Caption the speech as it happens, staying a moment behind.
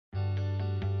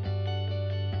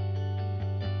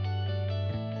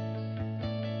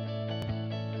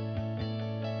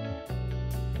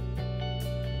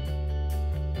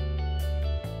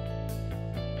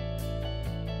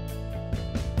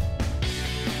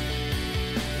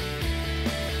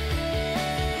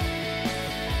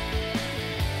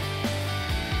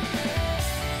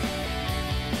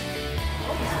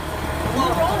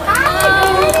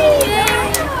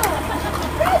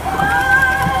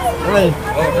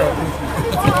Nice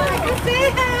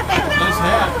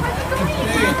hat.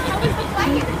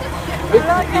 Good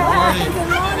morning.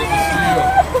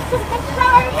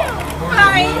 How are you?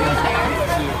 Hi.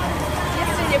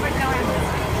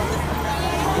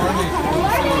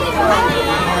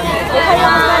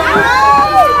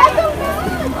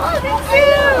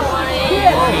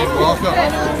 Welcome.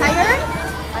 Tired?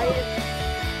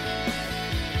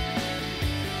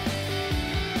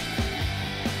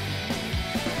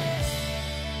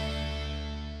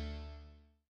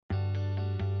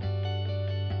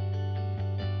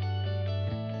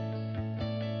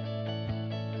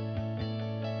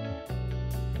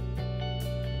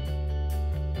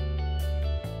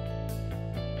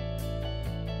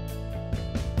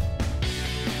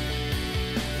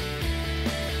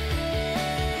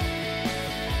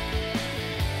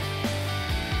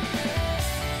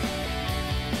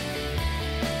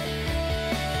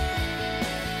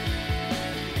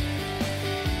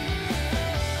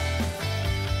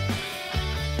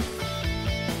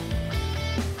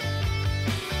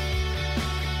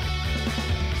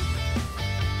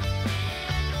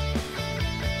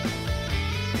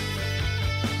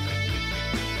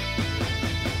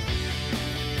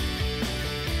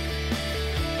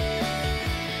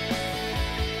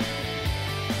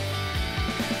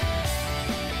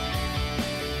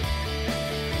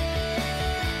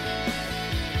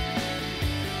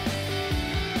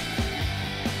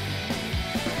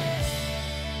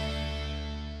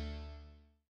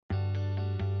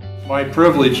 My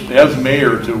privilege as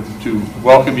mayor to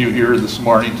welcome you here this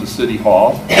morning to City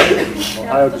Hall. Yes,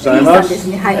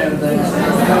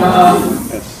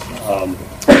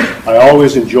 I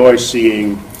always enjoy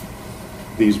seeing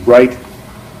these bright,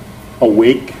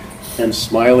 awake, and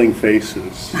smiling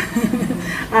faces.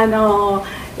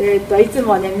 いつ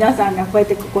もね、皆さんがこうやっ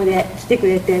てここで来てく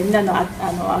れて、みんなの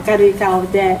明るい顔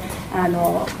で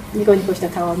ニコニコした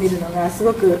顔を見るのがす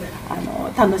ごく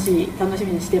楽しみ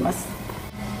にしています。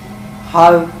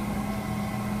How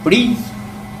pleased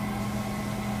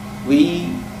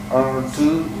we are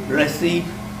to receive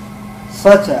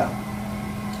such a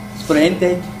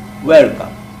splendid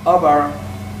welcome. Over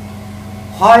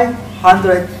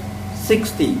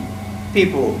 560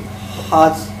 people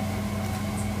has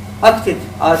acted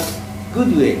as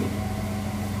goodwill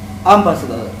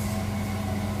ambassadors.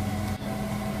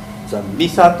 The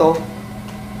Misato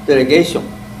delegation.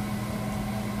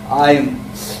 I am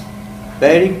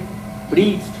very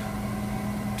pleased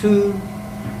to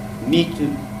meet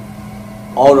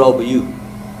all of you.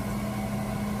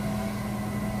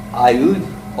 I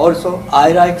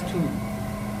like to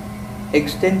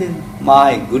extend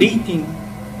my greeting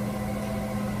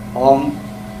on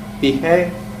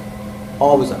behalf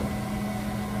of the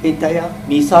entire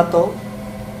Misato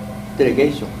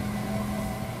delegation.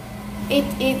 It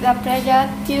is a pleasure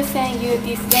to send you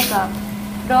this letter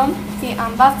from the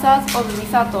ambassadors of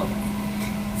Misato.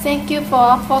 Thank you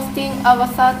for hosting our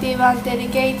 31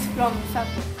 delegates from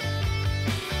Misato.